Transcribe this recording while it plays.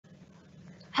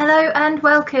Hello and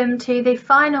welcome to the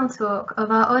final talk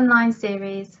of our online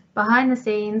series, Behind the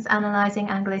Scenes Analysing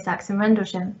Anglo-Saxon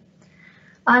Rendlesham.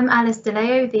 I'm Alice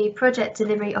DeLeo, the Project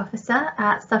Delivery Officer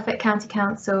at Suffolk County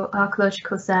Council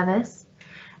Archaeological Service,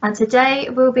 and today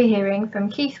we'll be hearing from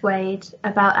Keith Wade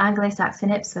about Anglo-Saxon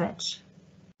Ipswich.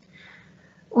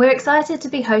 We're excited to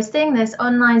be hosting this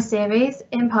online series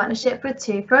in partnership with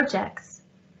two projects,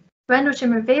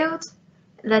 Rendlesham Revealed,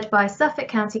 led by Suffolk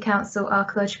County Council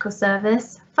Archaeological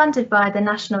Service, funded by the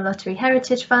National Lottery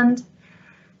Heritage Fund,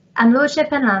 and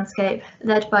Lordship and Landscape,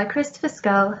 led by Christopher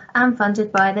Scull and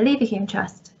funded by the Leverhulme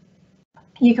Trust.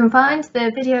 You can find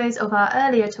the videos of our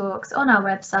earlier talks on our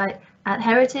website at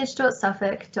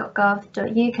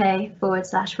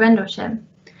heritage.suffolk.gov.uk/Rendlesham.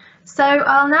 So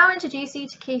I'll now introduce you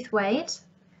to Keith Wade.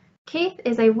 Keith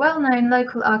is a well-known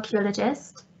local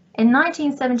archaeologist. In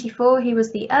 1974, he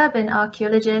was the urban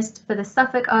archaeologist for the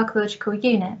Suffolk Archaeological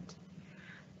Unit.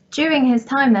 During his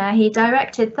time there, he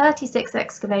directed 36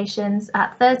 excavations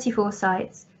at 34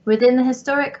 sites within the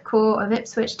historic core of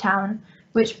Ipswich town,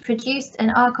 which produced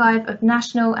an archive of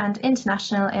national and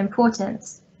international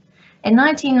importance. In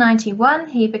 1991,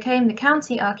 he became the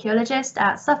county archaeologist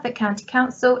at Suffolk County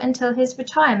Council until his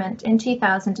retirement in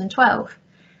 2012.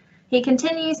 He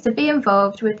continues to be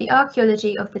involved with the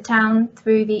archaeology of the town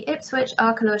through the Ipswich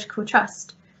Archaeological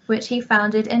Trust, which he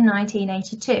founded in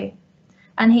 1982.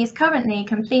 And he's currently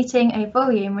completing a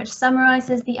volume which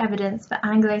summarises the evidence for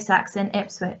Anglo-Saxon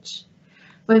Ipswich.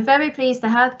 We're very pleased to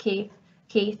have Keith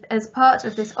as part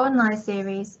of this online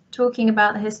series talking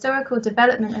about the historical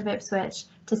development of Ipswich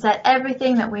to set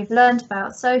everything that we've learned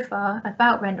about so far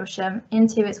about Rendlesham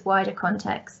into its wider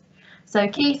context. So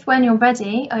Keith, when you're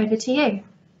ready, over to you.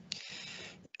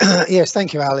 Yes,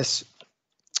 thank you, Alice.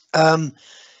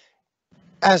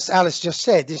 As Alice just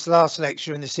said, this last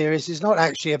lecture in the series is not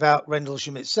actually about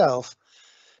Rendlesham itself,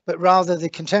 but rather the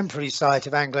contemporary site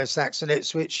of Anglo-Saxon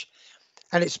Ipswich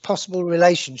and its possible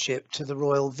relationship to the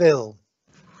royal vill.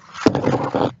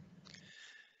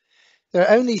 There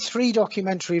are only 3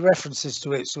 documentary references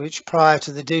to Ipswich prior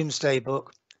to the Domesday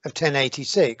Book of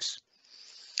 1086.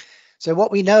 So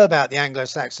what we know about the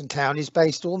Anglo-Saxon town is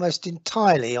based almost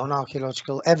entirely on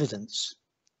archaeological evidence.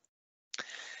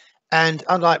 And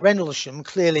unlike Rendlesham,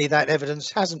 clearly that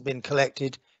evidence hasn't been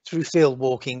collected through field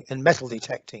walking and metal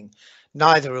detecting,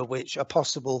 neither of which are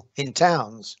possible in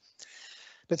towns,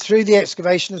 but through the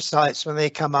excavation of sites when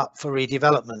they come up for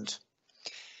redevelopment.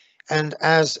 And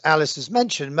as Alice has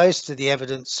mentioned, most of the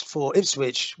evidence for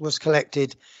Ipswich was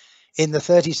collected in the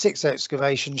 36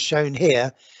 excavations shown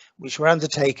here, which were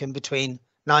undertaken between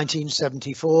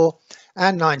 1974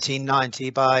 and 1990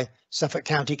 by Suffolk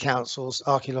County Council's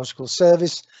Archaeological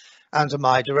Service under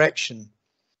my direction.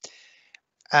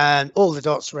 And all the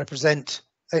dots represent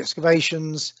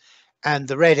excavations, and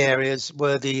the red areas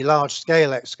were the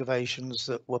large-scale excavations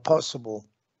that were possible.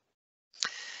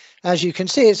 As you can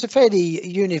see, it's a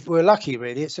fairly we're lucky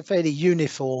really, it's a fairly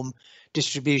uniform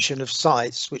distribution of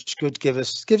sites, which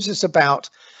gives us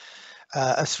about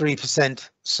a 3%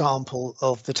 sample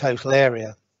of the total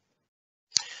area.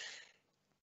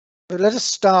 But let us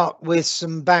start with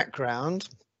some background.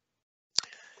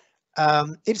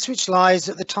 Ipswich lies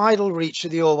at the tidal reach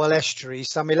of the Orwell estuary,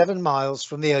 some 11 miles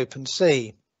from the open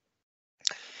sea.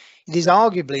 It is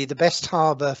arguably the best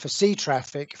harbour for sea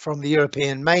traffic from the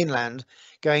European mainland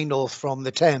going north from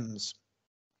the Thames.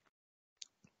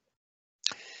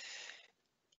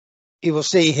 You will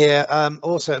see here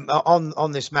also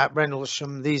on this map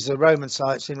Rendlesham, these are Roman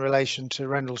sites in relation to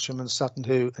Rendlesham and Sutton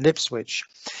Hoo and Ipswich.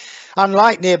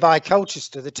 Unlike nearby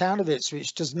Colchester, the town of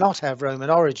Ipswich does not have Roman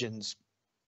origins.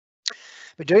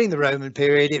 But during the Roman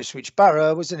period, Ipswich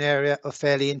Borough was an area of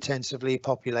fairly intensively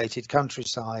populated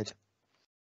countryside.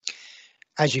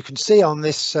 As you can see on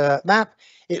this map,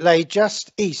 it lay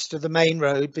just east of the main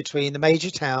road between the major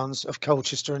towns of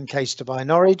Colchester and Caister by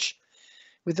Norwich,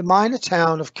 with the minor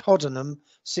town of Coddenham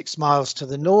 6 miles to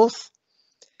the north,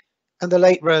 and the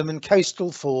late Roman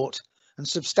coastal fort and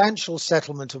substantial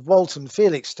settlement of Walton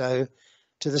Felixstowe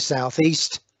to the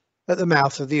southeast at the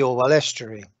mouth of the Orwell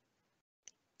estuary.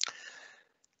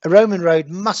 A Roman road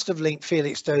must have linked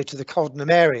Felixstowe to the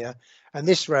Coddenham area, and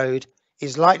this road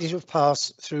is likely to have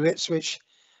passed through Ipswich,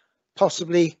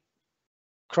 possibly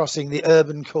crossing the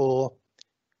urban core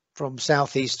from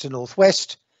southeast to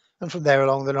northwest, and from there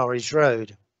along the Norwich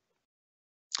Road.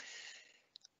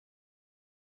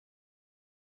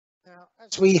 Now,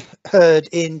 as we heard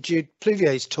in Jude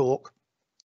Pluvier's talk,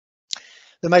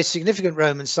 the most significant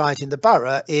Roman site in the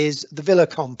borough is the villa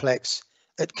complex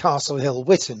at Castle Hill,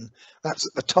 Witton. That's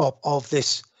at the top of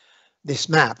this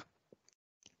map.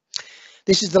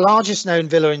 This is the largest known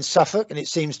villa in Suffolk, and it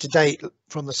seems to date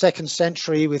from the 2nd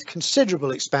century, with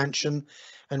considerable expansion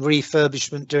and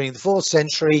refurbishment during the 4th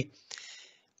century,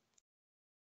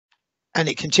 and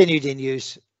it continued in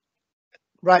use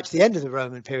right to the end of the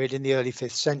Roman period in the early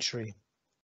 5th century.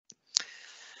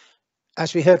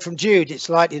 As we heard from Jude, it's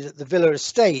likely that the villa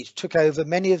estate took over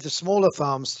many of the smaller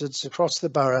farmsteads across the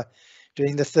borough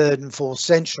during the 3rd and 4th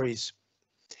centuries.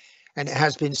 And it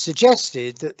has been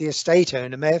suggested that the estate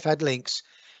owner may have had links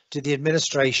to the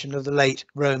administration of the late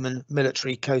Roman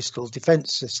military coastal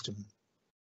defence system.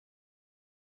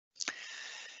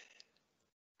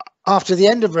 After the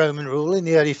end of Roman rule in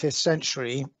the early 5th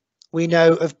century, we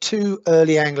know of 2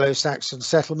 early Anglo-Saxon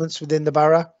settlements within the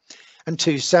borough and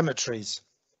 2 cemeteries,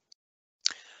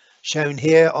 shown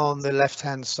here on the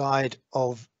left-hand side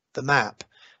of the map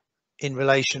in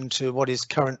relation to what is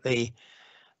currently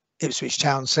Ipswich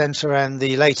town centre and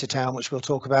the later town, which we'll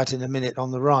talk about in a minute,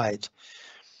 on the right.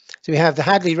 So we have the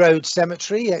Hadley Road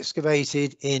Cemetery,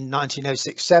 excavated in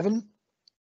 1906-7,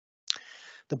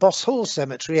 the Boss Hall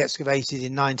Cemetery, excavated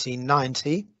in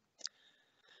 1990,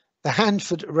 the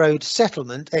Handford Road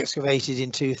Settlement, excavated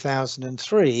in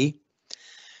 2003,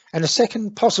 and a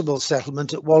second possible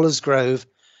settlement at Waller's Grove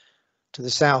to the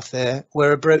south there,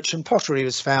 where a brooch and pottery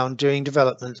was found during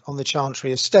development on the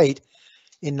Chantry Estate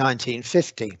in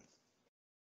 1950.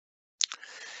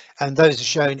 And those are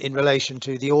shown in relation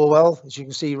to the Orwell, as you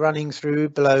can see, running through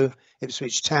below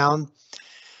Ipswich town.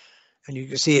 And you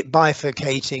can see it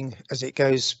bifurcating as it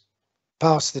goes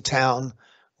past the town,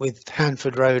 with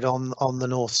Handford Road on the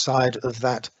north side of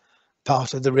that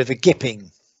part of the River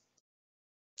Gipping.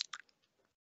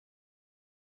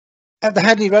 At the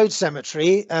Hadley Road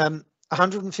Cemetery,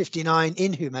 159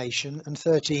 inhumation and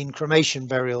 13 cremation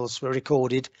burials were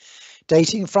recorded,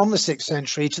 dating from the 6th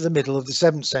century to the middle of the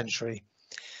 7th century.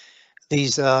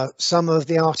 These are some of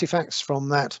the artifacts from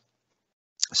that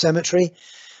cemetery.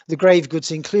 The grave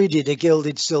goods included a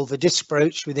gilded silver disc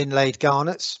brooch with inlaid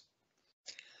garnets,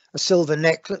 a silver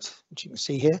necklet, which you can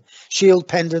see here, shield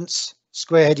pendants,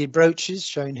 square-headed brooches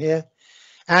shown here,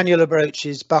 annular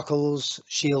brooches, buckles,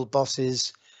 shield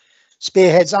bosses,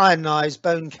 spearheads, iron knives,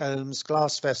 bone combs,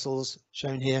 glass vessels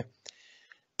shown here,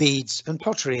 beads and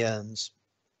pottery urns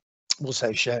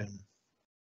also shown.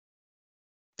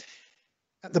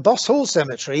 At the Boss Hall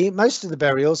Cemetery, most of the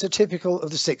burials are typical of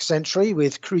the 6th century,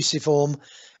 with cruciform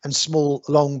and small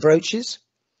long brooches,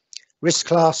 wrist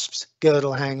clasps,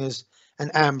 girdle hangers,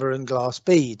 and amber and glass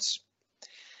beads.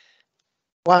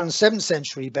 One 7th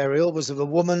century burial was of a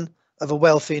woman of a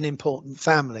wealthy and important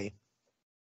family.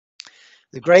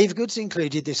 The grave goods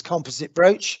included this composite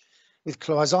brooch with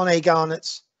cloisonné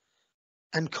garnets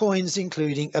and coins,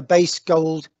 including a base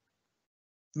gold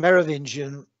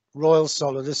Merovingian royal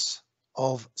solidus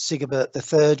of Sigebert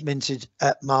III, minted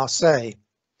at Marseille,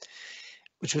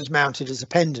 which was mounted as a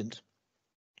pendant,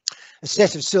 a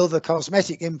set of silver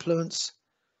cosmetic implements,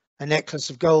 a necklace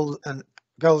of gold and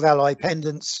gold alloy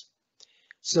pendants,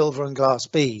 silver and glass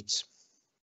beads.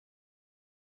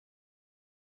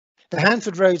 The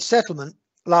Handford Road settlement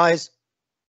lies,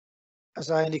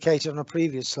 as I indicated on a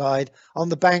previous slide, on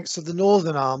the banks of the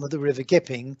northern arm of the River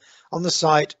Gipping, on the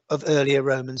site of earlier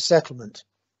Roman settlement.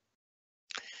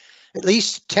 At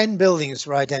least 10 buildings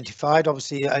were identified.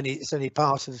 Obviously, it's only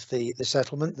part of the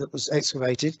settlement that was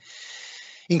excavated,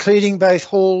 including both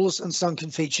halls and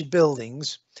sunken featured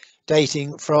buildings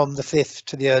dating from the 5th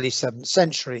to the early 7th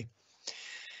century.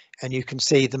 And you can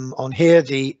see them on here.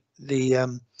 The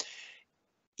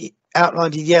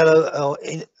outlined in yellow,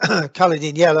 or coloured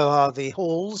in yellow, are the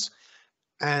halls,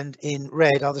 and in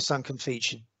red are the sunken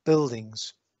featured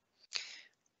buildings.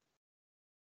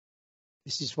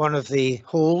 This is one of the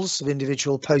halls of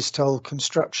individual post-hole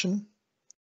construction.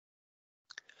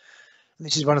 And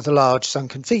this is one of the large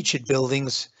sunken featured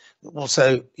buildings that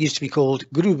also used to be called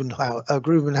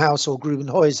Grubenhaus or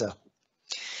Grubenhäuser.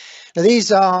 Now,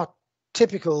 these are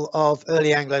typical of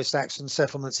early Anglo-Saxon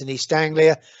settlements in East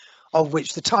Anglia, of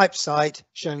which the type site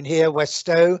shown here, West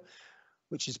Stow,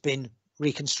 which has been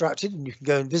reconstructed and you can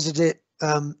go and visit it,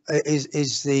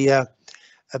 is the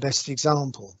best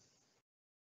example.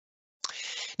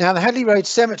 Now, the Hadley Road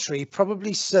Cemetery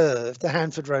probably served the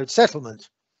Handford Road settlement,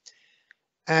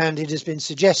 and it has been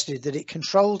suggested that it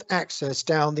controlled access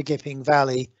down the Gipping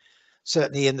Valley,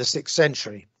 certainly in the 6th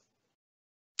century.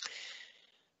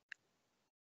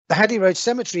 The Hadley Road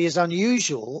Cemetery is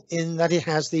unusual in that it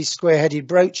has these square-headed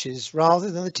brooches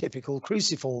rather than the typical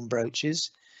cruciform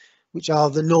brooches, which are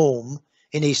the norm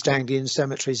in East Anglian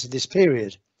cemeteries of this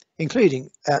period, including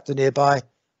at the nearby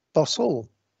Boss Hall.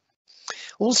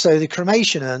 Also, the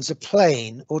cremation urns are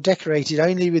plain or decorated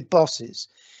only with bosses,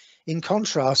 in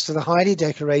contrast to the highly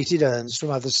decorated urns from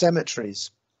other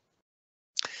cemeteries.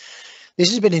 This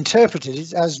has been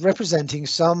interpreted as representing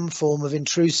some form of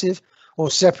intrusive or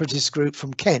separatist group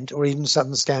from Kent or even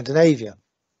southern Scandinavia.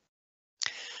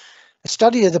 A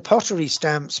study of the pottery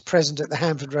stamps present at the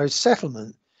Hanford Road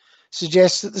settlement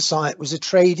suggests that the site was a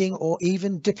trading or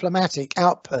even diplomatic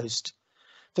outpost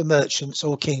for merchants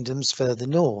or kingdoms further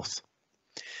north.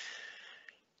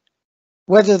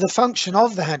 Whether the function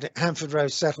of the Hanford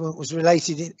Road settlement was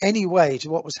related in any way to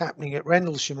what was happening at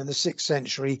Rendlesham in the 6th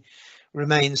century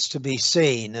remains to be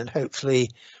seen, and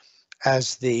hopefully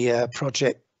as the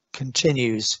project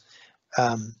continues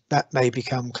that may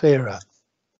become clearer.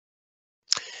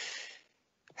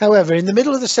 However, in the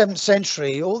middle of the 7th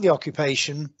century, all the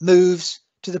occupation moves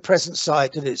to the present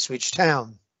site of Ipswich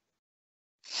town.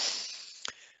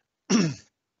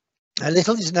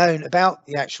 Little is known about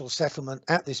the actual settlement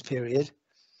at this period,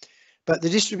 but the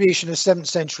distribution of 7th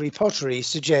century pottery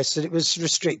suggests that it was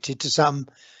restricted to some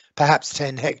perhaps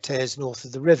 10 hectares north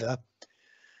of the river,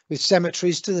 with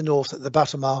cemeteries to the north at the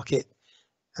Butter Market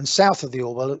and south of the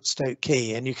Orwell at Stoke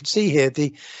Quay. And you can see here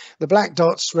the black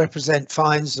dots represent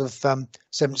finds of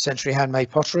 7th century handmade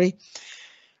pottery.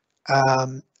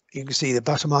 You can see the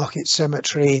Butter Market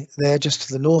Cemetery there just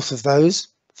to the north of those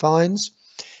finds,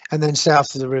 and then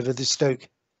south of the river the Stoke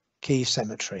Quay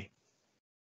Cemetery.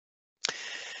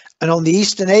 And on the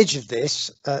eastern edge of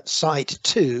this, at site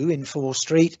 2 in 4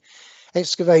 Street,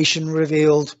 excavation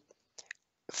revealed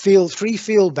 3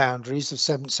 field boundaries of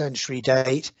 7th century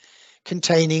date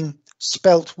containing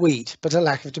spelt wheat but a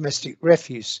lack of domestic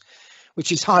refuse,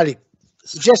 which is highly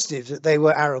suggestive that they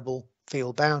were arable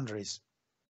field boundaries.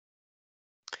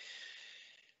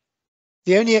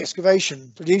 The only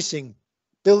excavation producing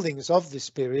buildings of this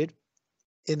period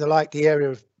in the likely area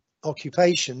of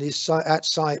occupation is at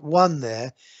site 1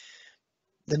 there,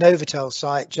 the Novotel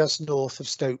site just north of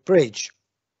Stoke Bridge.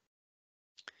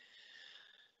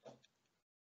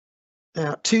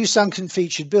 Now, 2 sunken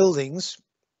featured buildings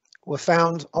were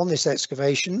found on this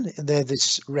excavation, and they're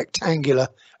this rectangular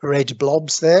red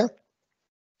blobs there,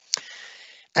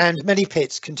 and many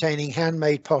pits containing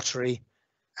handmade pottery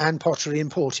and pottery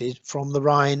imported from the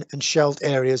Rhine and Scheldt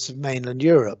areas of mainland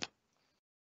Europe.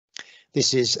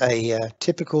 This is a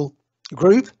typical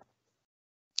group.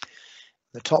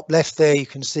 The top left there you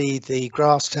can see the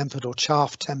grass tempered or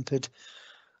chaff tempered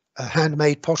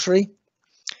handmade pottery,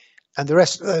 and the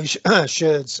rest of those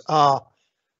sherds are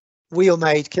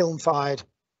wheel-made, kiln-fired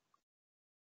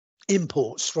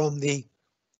imports from the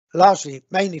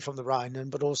mainly from the Rhine,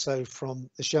 but also from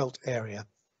the Scheldt area.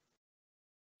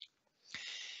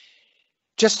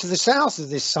 Just to the south of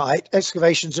this site,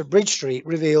 excavations at Bridge Street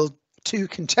revealed 2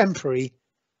 contemporary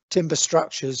timber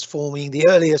structures forming the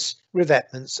earliest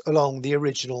revetments along the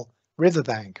original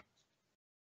riverbank.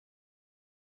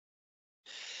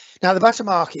 Now, the Butter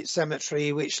Market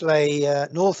Cemetery, which lay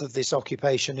north of this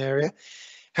occupation area,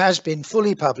 has been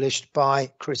fully published by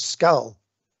Chris Scull.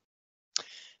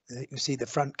 You can see the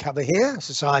front cover here,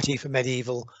 Society for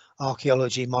Medieval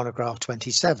Archaeology Monograph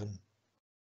 27.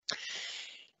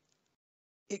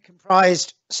 It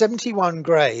comprised 71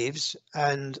 graves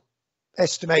and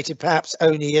estimated perhaps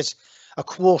only as a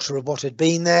quarter of what had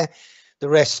been there, the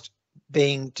rest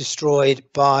being destroyed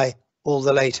by all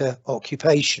the later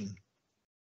occupation.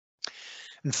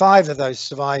 And 5 of those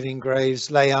surviving graves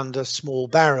lay under small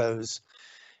barrows.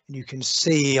 And you can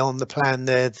see on the plan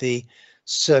there the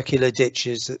circular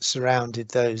ditches that surrounded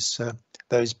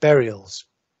those burials.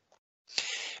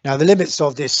 Now, the limits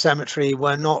of this cemetery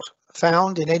were not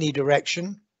found in any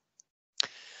direction.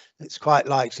 It's quite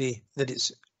likely that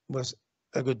it was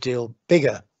a good deal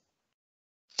bigger.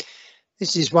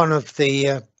 This is one of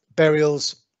the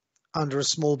burials under a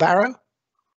small barrow.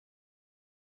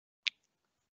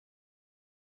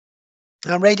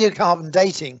 Now, radiocarbon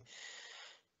dating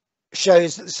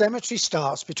shows that the cemetery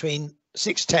starts between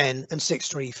 610 and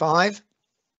 635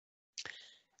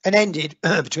 and ended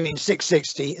between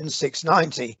 660 and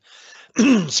 690.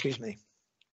 Excuse me.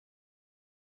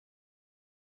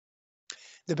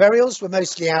 The burials were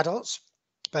mostly adults,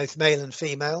 both male and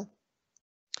female,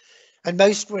 and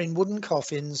most were in wooden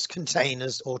coffins,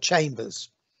 containers or chambers.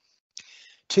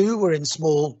 2 were in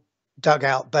small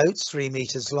dugout boats 3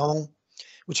 meters long,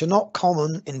 which are not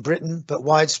common in Britain but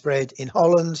widespread in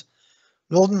Holland,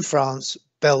 northern France,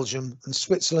 Belgium and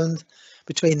Switzerland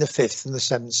between the 5th and the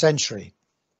 7th century.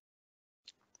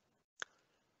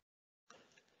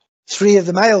 3 of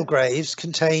the male graves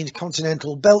contained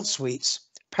continental belt suites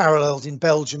paralleled in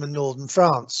Belgium and northern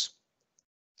France.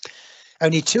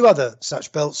 Only 2 other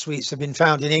such belt suites have been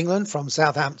found in England from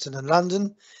Southampton and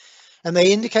London, and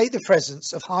they indicate the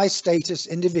presence of high status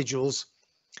individuals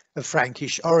of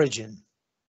Frankish origin.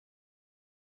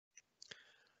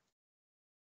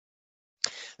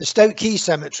 The Stoke Quay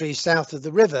Cemetery south of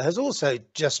the river has also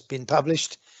just been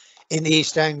published in the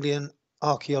East Anglian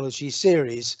Archaeology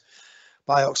series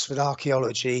by Oxford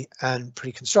Archaeology and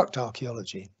Pre-Construct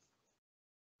Archaeology.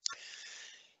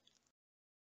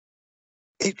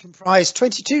 It comprised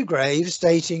 22 graves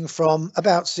dating from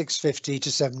about 650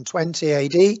 to 720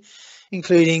 AD,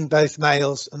 including both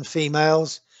males and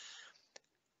females,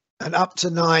 and up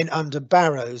to 9 under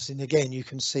barrows. And again, you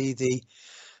can see the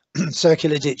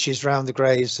circular ditches around the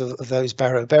graves of those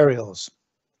barrow burials.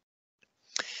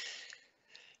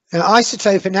 Now,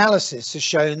 isotope analysis has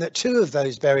shown that 2 of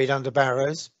those buried under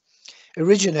barrows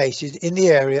originated in the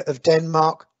area of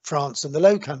Denmark, France, and the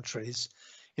Low Countries.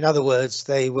 In other words,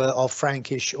 they were of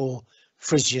Frankish or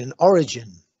Frisian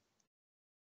origin.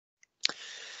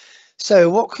 So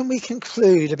what can we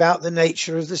conclude about the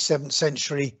nature of the 7th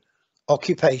century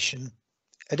occupation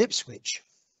at Ipswich?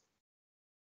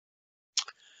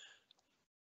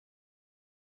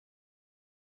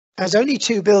 As only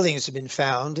 2 buildings have been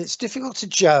found, it's difficult to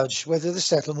judge whether the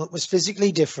settlement was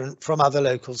physically different from other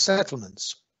local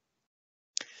settlements.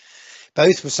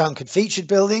 Both were sunken featured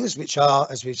buildings, which are,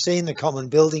 as we've seen, the common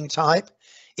building type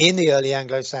in the early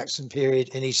Anglo-Saxon period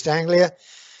in East Anglia,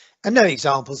 and no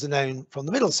examples are known from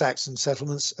the Middle Saxon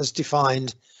settlements as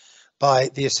defined by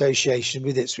the association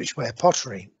with Ipswich ware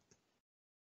pottery.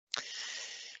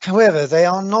 However, they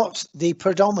are not the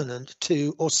predominant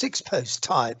 2 or 6 post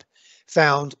type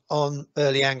found on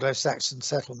early Anglo-Saxon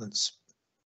settlements.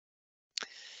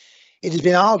 It has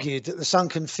been argued that the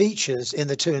sunken features in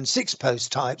the 2 and 6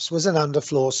 post types was an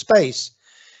underfloor space,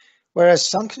 whereas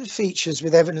sunken features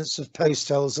with evidence of post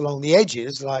holes along the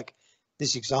edges, like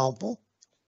this example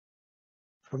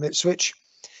from Ipswich,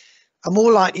 are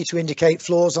more likely to indicate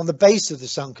floors on the base of the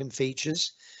sunken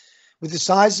features, with the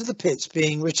sides of the pits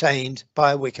being retained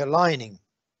by a wicker lining.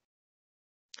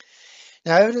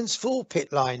 Now, evidence for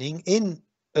pit lining in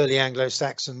early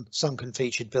Anglo-Saxon sunken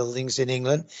featured buildings in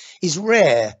England is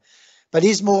rare, but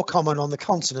is more common on the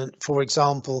continent, for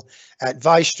example, at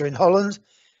Wijster in Holland,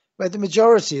 where the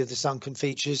majority of the sunken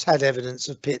features had evidence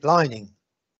of pit lining.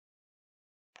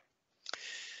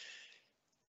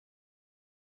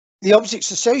 The objects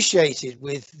associated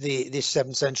with this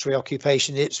 7th century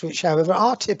occupation at Ipswich, however,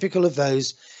 are typical of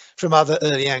those from other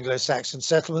early Anglo-Saxon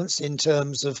settlements in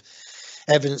terms of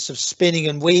evidence of spinning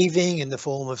and weaving in the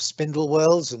form of spindle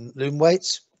whorls and loom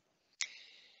weights,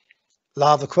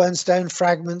 lava quernstone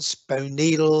fragments, bone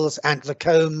needles, antler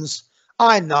combs,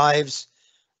 iron knives,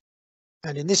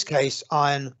 and in this case,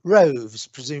 iron roves,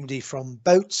 presumably from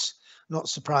boats, not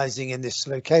surprising in this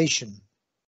location.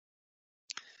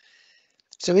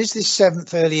 So is this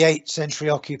 7th, early 8th century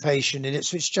occupation in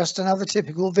Ipswich just another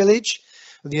typical village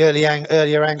of the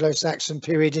earlier Anglo-Saxon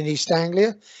period in East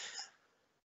Anglia?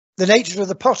 The nature of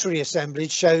the pottery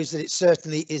assemblage shows that it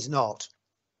certainly is not.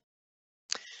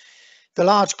 The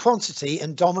large quantity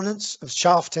and dominance of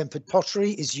shaft-tempered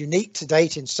pottery is unique to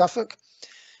date in Suffolk,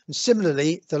 and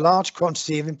similarly, the large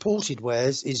quantity of imported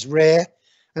wares is rare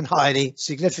and highly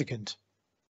significant.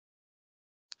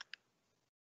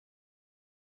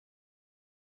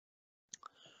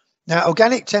 Now,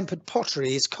 organic tempered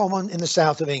pottery is common in the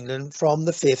south of England from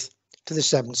the 5th to the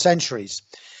 7th centuries,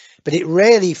 but it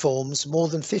rarely forms more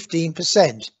than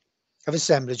 15% of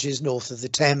assemblages north of the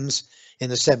Thames in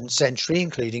the 7th century,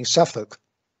 including Suffolk.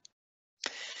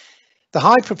 The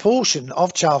high proportion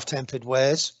of chaff-tempered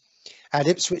wares at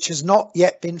Ipswich has not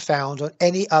yet been found on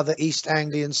any other East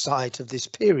Anglian site of this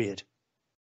period.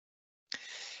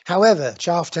 However,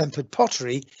 chaff-tempered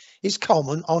pottery is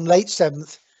common on late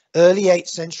 7th, early 8th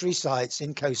century sites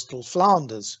in coastal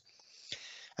Flanders.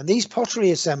 And these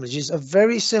pottery assemblages are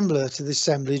very similar to the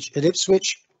assemblage at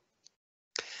Ipswich,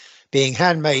 being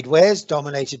handmade wares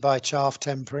dominated by chaff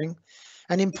tempering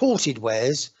and imported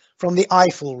wares from the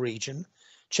Eifel region,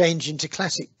 changed into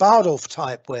classic Bardolph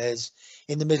type wares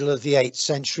in the middle of the 8th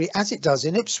century, as it does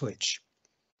in Ipswich.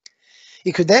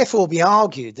 It could therefore be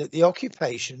argued that the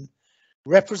occupation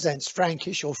represents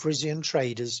Frankish or Frisian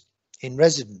traders in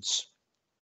residence.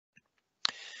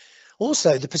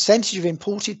 Also, the percentage of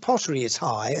imported pottery is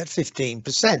high at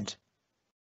 15%,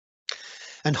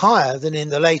 and higher than in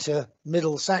the later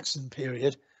Middle Saxon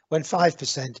period when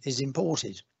 5% is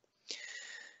imported.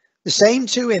 The same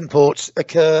 2 imports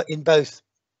occur in both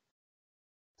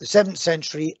the 7th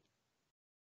century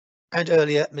and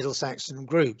earlier Middle Saxon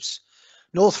groups.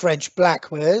 North French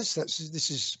blackwares,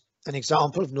 this is an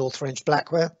example of North French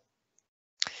blackware,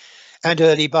 and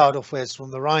early Bardolph wares from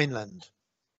the Rhineland.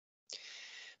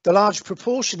 The large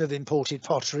proportion of imported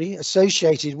pottery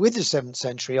associated with the 7th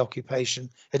century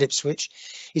occupation at Ipswich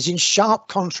is in sharp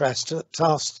contrast to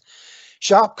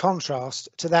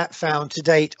that found to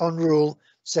date on rural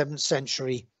 7th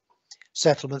century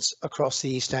settlements across the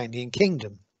East Anglian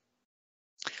kingdom,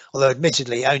 although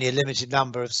admittedly only a limited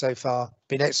number have so far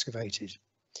been excavated.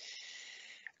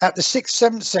 At the 6th,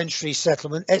 7th century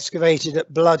settlement excavated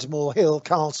at Bloodmore Hill,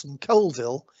 Carlton,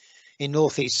 Colville in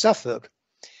northeast Suffolk,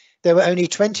 there were only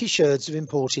 20 sherds of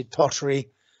imported pottery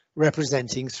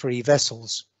representing 3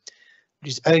 vessels,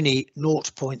 which is only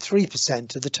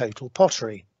 0.3% of the total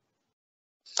pottery.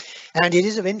 And it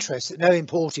is of interest that no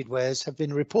imported wares have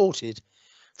been reported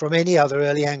from any other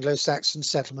early Anglo-Saxon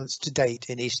settlements to date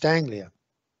in East Anglia.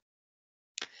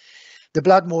 The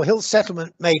Bloodmore Hill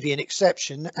settlement may be an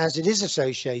exception, as it is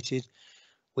associated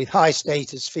with high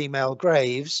status female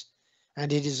graves,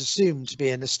 and it is assumed to be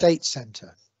an estate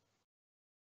centre.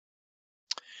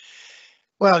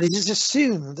 Well, it is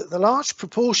assumed that the large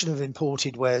proportion of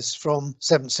imported wares from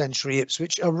 7th century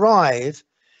Ipswich arrive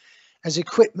as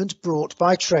equipment brought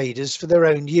by traders for their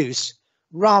own use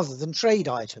rather than trade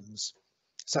items,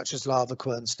 such as lava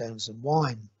quernstones and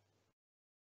wine.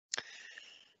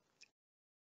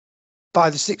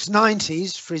 By the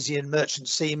 690s, Frisian merchant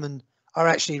seamen are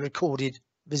actually recorded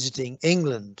visiting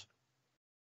England.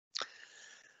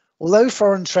 Although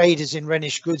foreign traders in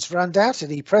Rhenish goods were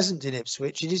undoubtedly present in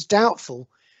Ipswich, it is doubtful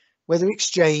whether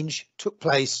exchange took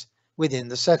place within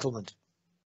the settlement.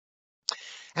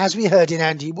 As we heard in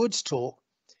Andy Wood's talk,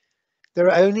 there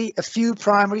are only a few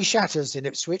primary shatters in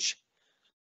Ipswich,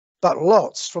 but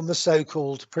lots from the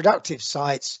so-called productive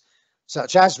sites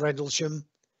such as Rendlesham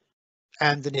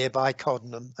and the nearby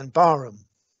Coddenham and Barham.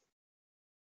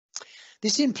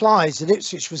 This implies that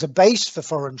Ipswich was a base for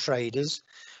foreign traders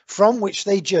from which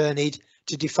they journeyed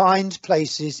to defined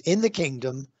places in the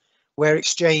kingdom where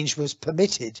exchange was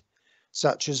permitted,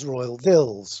 such as royal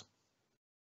villas.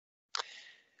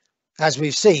 As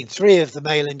we've seen, 3 of the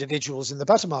male individuals in the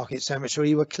Buttermarket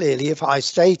Cemetery were clearly of high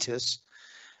status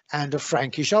and of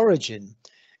Frankish origin,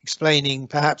 explaining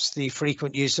perhaps the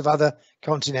frequent use of other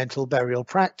continental burial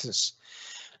practice.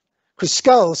 Chris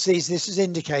Scull sees this as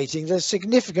indicating that a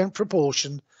significant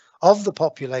proportion of the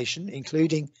population,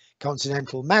 including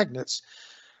continental magnates,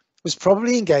 was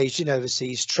probably engaged in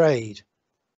overseas trade.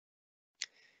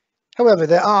 However,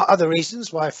 there are other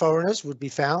reasons why foreigners would be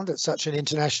found at such an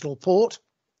international port.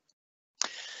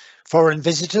 Foreign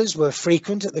visitors were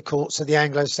frequent at the courts of the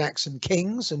Anglo-Saxon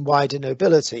kings and wider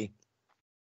nobility.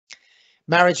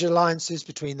 Marriage alliances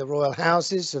between the royal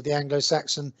houses of the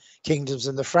Anglo-Saxon kingdoms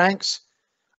and the Franks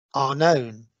are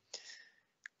known.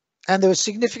 And there was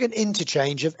significant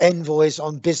interchange of envoys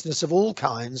on business of all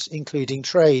kinds, including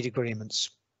trade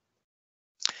agreements.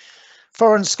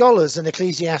 Foreign scholars and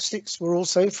ecclesiastics were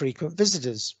also frequent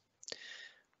visitors.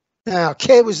 Now,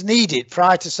 care was needed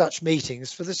prior to such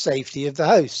meetings for the safety of the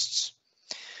hosts.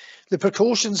 The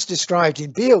precautions described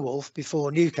in Beowulf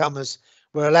before newcomers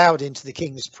were allowed into the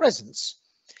king's presence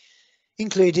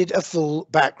included a full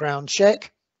background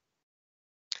check,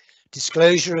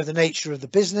 disclosure of the nature of the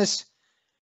business,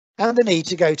 and the need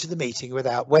to go to the meeting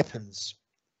without weapons.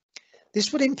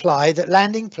 This would imply that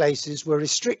landing places were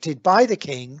restricted by the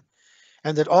king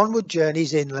and that onward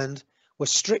journeys inland were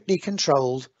strictly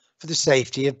controlled for the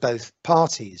safety of both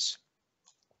parties.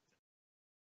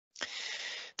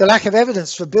 The lack of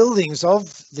evidence for buildings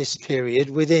of this period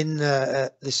within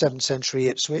the 7th century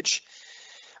Ipswich,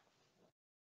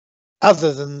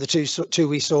 other than the two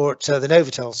we saw at the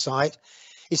Novotel site,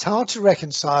 is hard to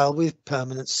reconcile with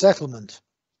permanent settlement.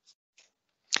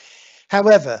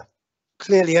 However,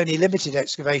 clearly only limited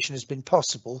excavation has been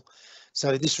possible,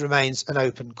 so this remains an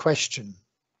open question.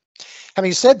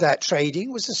 Having said that,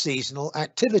 trading was a seasonal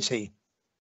activity,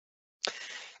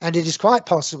 and it is quite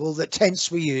possible that tents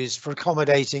were used for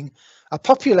accommodating a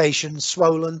population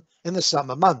swollen in the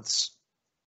summer months.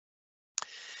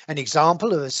 An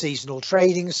example of a seasonal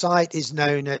trading site is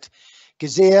known at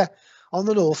Gizir on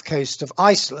the north coast of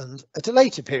Iceland at a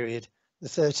later period, the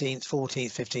 13th,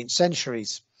 14th, 15th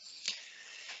centuries.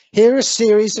 Here a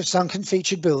series of sunken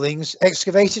featured buildings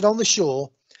excavated on the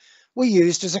shore were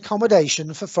used as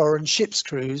accommodation for foreign ships'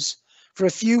 crews for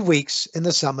a few weeks in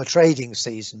the summer trading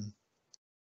season.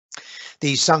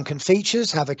 These sunken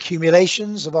features have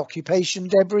accumulations of occupation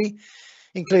debris,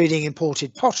 including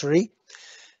imported pottery,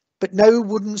 but no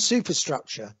wooden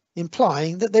superstructure,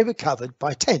 implying that they were covered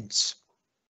by tents.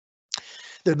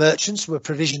 The merchants were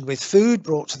provisioned with food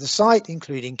brought to the site,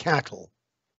 including cattle.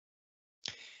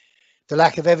 The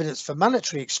lack of evidence for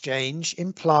monetary exchange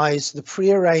implies the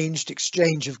prearranged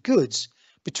exchange of goods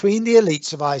between the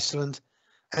elites of Iceland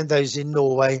and those in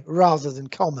Norway rather than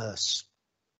commerce.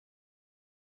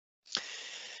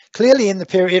 Clearly, in the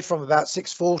period from about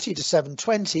 640 to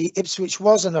 720, Ipswich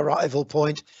was an arrival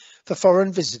point for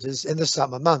foreign visitors in the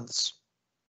summer months,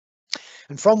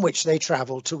 and from which they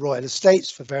travelled to royal estates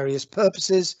for various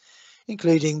purposes,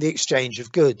 including the exchange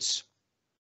of goods.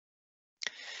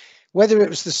 Whether it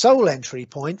was the sole entry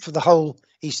point for the whole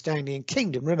East Anglian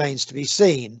kingdom remains to be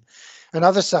seen, and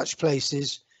other such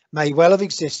places may well have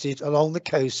existed along the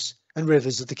coasts and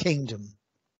rivers of the kingdom.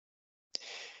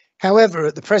 However,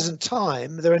 at the present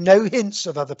time, there are no hints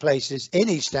of other places in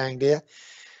East Anglia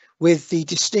with the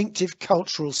distinctive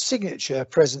cultural signature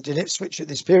present in Ipswich at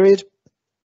this period,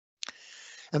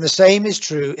 and the same is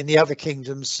true in the other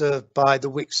kingdoms served by the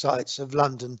Wick sites of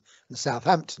London and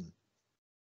Southampton.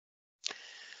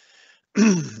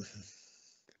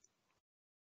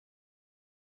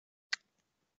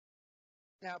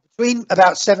 Now, between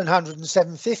about 700 and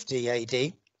 750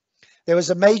 AD, there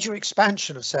was a major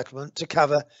expansion of settlement to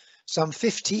cover some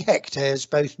 50 hectares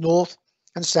both north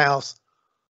and south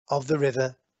of the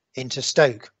river into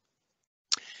Stoke,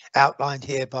 outlined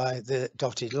here by the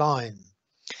dotted line.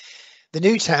 The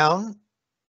new town,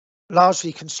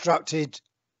 largely constructed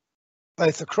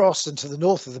both across and to the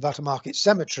north of the Buttermarket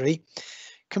Cemetery,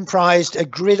 comprised a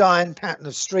gridiron pattern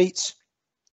of streets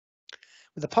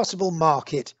with a possible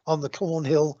market on the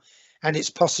Cornhill and its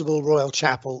possible royal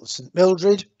chapel, St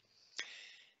Mildred,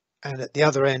 and at the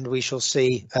other end we shall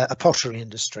see a pottery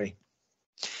industry.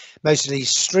 Most of these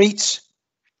streets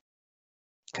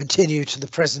continue to the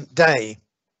present day.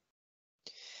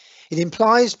 It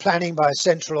implies planning by a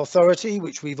central authority,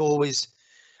 which we've always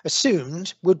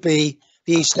assumed would be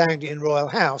the East Anglian Royal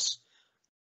House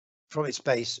from its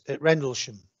base at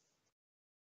Rendlesham.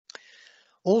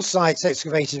 All sites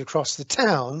excavated across the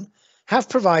town have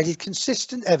provided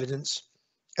consistent evidence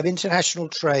of international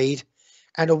trade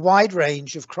and a wide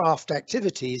range of craft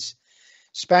activities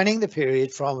spanning the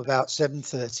period from about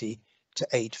 730 to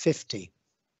 850.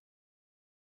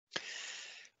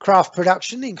 Craft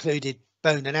production included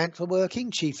bone and antler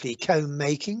working, chiefly comb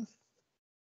making,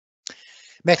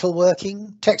 metal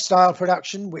working, textile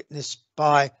production witnessed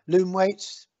by loom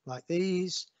weights like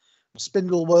these,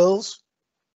 spindle whorls,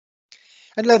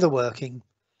 and leather working,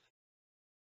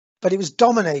 but it was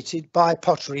dominated by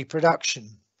pottery production.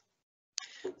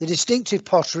 The distinctive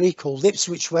pottery called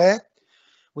Ipswich ware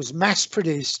was mass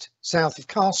produced south of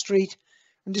Carr Street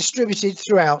and distributed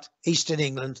throughout Eastern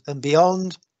England and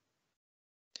beyond,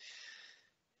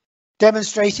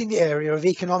 demonstrating the area of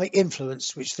economic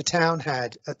influence which the town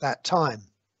had at that time.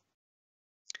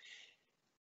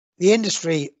 The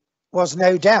industry was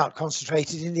no doubt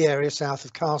concentrated in the area south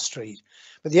of Carr Street,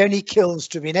 but the only kilns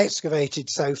to have been excavated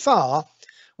so far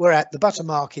were at the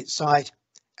Buttermarket site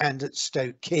and at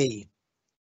Stoke Quay.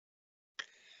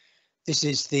 This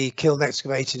is the kiln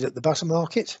excavated at the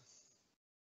Buttermarket,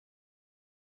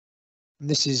 and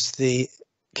this is the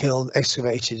kiln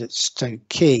excavated at Stoke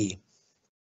Quay.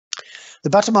 The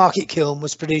Buttermarket kiln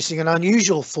was producing an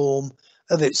unusual form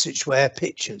of Ipswich ware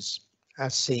pitchers,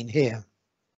 as seen here.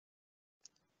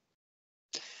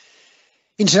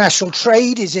 International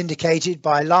trade is indicated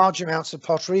by large amounts of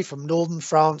pottery from northern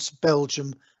France,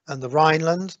 Belgium and the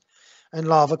Rhineland, and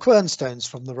lava quernstones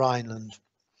from the Rhineland.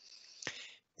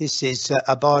 This is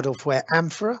a Bardolph ware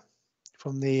amphora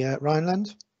from the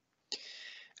Rhineland,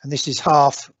 and this is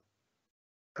half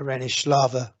a Rhenish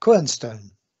lava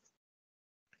quernstone.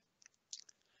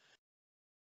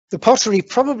 The pottery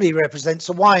probably represents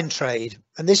a wine trade,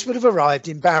 and this would have arrived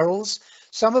in barrels,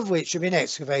 some of which have been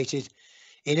excavated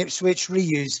in Ipswich,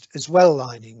 reused as well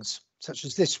linings, such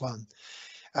as this one.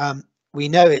 We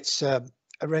know it's a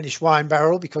Rhenish wine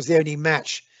barrel because the only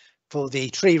match for the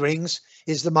tree rings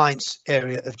is the Mainz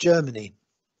area of Germany.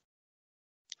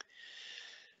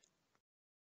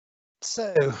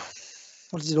 So,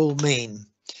 what does it all mean?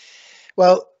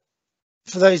 Well,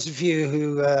 for those of you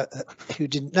who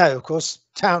didn't know, of course,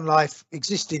 town life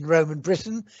existed in Roman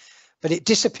Britain, but it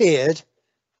disappeared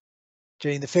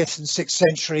during the 5th and 6th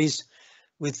centuries,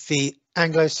 with the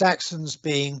Anglo-Saxons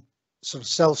being sort of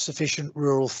self-sufficient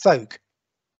rural folk,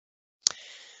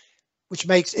 which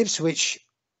makes Ipswich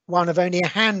one of only a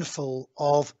handful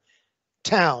of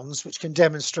towns which can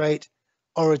demonstrate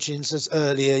origins as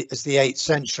early as the 8th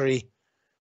century.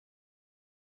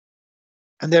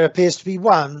 And there appears to be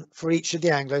one for each of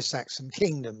the Anglo-Saxon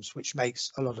kingdoms, which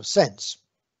makes a lot of sense.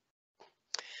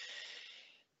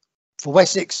 For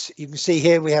Wessex, you can see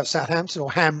here we have Southampton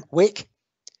or Ham Wick.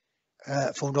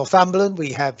 For Northumberland,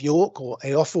 we have York or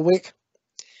Eoferwick.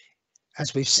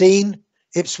 As we've seen,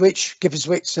 Ipswich,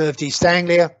 Gipperswick served East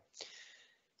Anglia,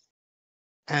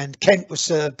 and Kent was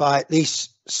served by at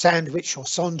least Sandwich or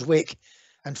Sondwick,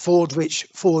 and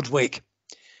Fordwick,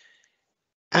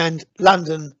 and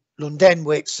London,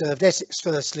 Lundenwick served Essex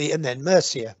firstly and then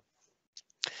Mercia.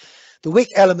 The wick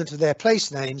element of their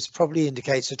place names probably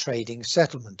indicates a trading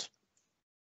settlement.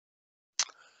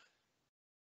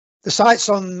 The sites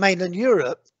on mainland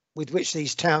Europe with which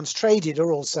these towns traded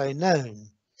are also known.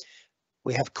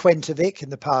 We have Quentovic in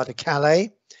the Pas de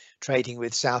Calais, trading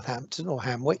with Southampton or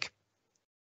Hamwick.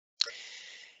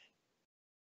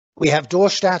 We have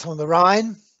Dorstadt on the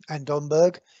Rhine and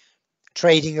Domburg,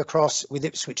 trading across with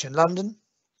Ipswich and London.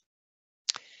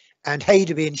 And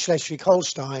Hedeby in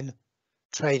Schleswig-Holstein,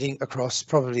 trading across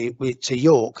probably to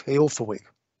York, Ilfrwick.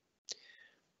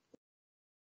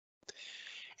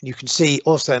 And you can see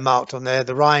also marked on there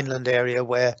the Rhineland area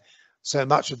where so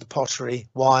much of the pottery,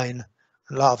 wine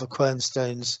and lava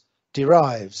quernstones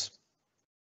derives.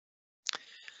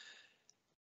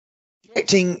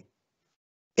 Projecting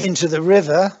into the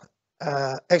river,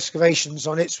 excavations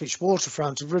on Ipswich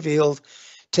waterfront have revealed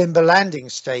timber landing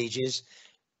stages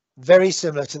very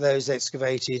similar to those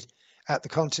excavated at the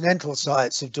continental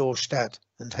sites of Dorstadt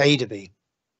and Hedeby.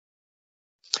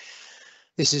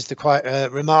 This is the quite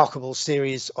remarkable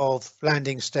series of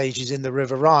landing stages in the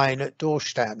River Rhine at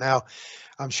Dorstadt. Now,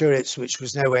 I'm sure Ipswich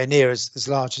was nowhere near as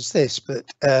large as this, but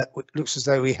it looks as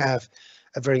though we have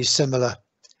a very similar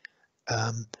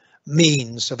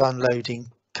means of unloading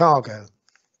cargo.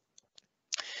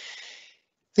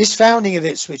 This founding of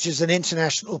Ipswich as an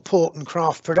international port and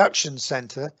craft production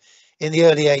centre in the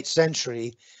early 8th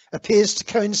century appears to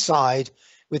coincide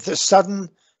with the sudden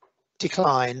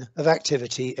decline of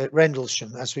activity at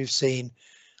Rendlesham, as we've seen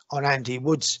on Andy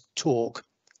Wood's talk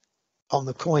on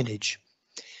the coinage.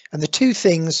 And the two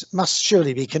things must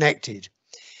surely be connected.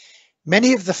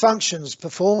 Many of the functions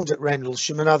performed at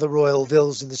Rendlesham and other royal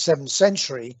villas in the 7th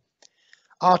century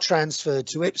are transferred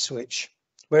to Ipswich,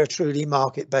 where a truly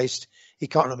market-based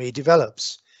economy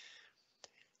develops.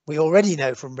 We already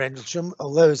know from Rendlesham,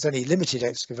 although there's only limited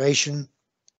excavation,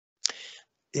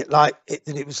 that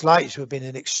it was likely to have been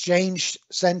an exchange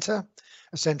centre,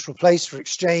 a central place for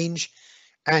exchange,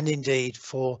 and indeed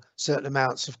for certain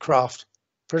amounts of craft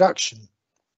production.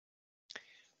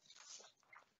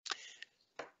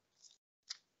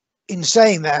 In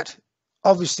saying that,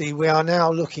 obviously we are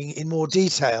now looking in more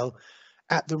detail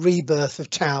at the rebirth of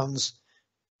towns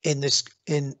in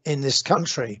this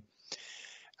country,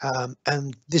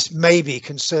 and this maybe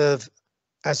can serve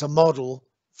as a model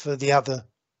for the other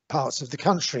parts of the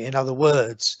country. In other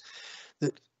words,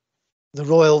 that the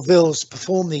royal villas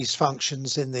perform these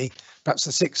functions in perhaps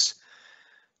the 6th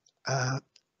and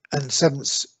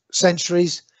 7th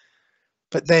centuries,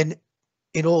 but then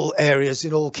in all areas,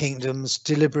 in all kingdoms,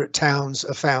 deliberate towns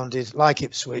are founded, like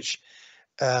Ipswich,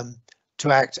 to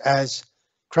act as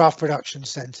craft production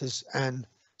centres and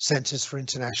centres for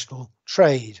international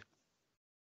trade.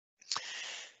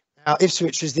 Now,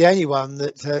 Ipswich is the only one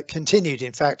that continued,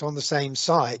 in fact, on the same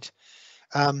site.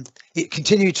 It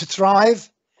continued to thrive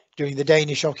during the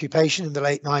Danish occupation in the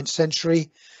late 9th century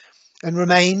and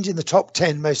remained in the top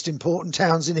 10 most important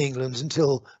towns in England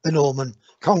until the Norman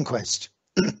conquest.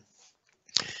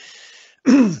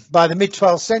 By the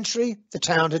mid-12th century, the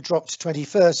town had dropped to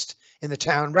 21st in the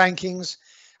town rankings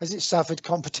as it suffered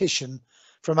competition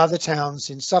from other towns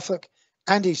in Suffolk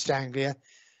and East Anglia,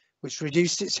 which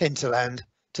reduced its hinterland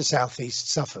to southeast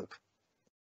Suffolk.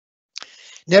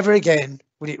 Never again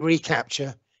would it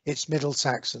recapture its Middle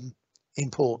Saxon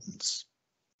importance.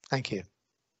 Thank you.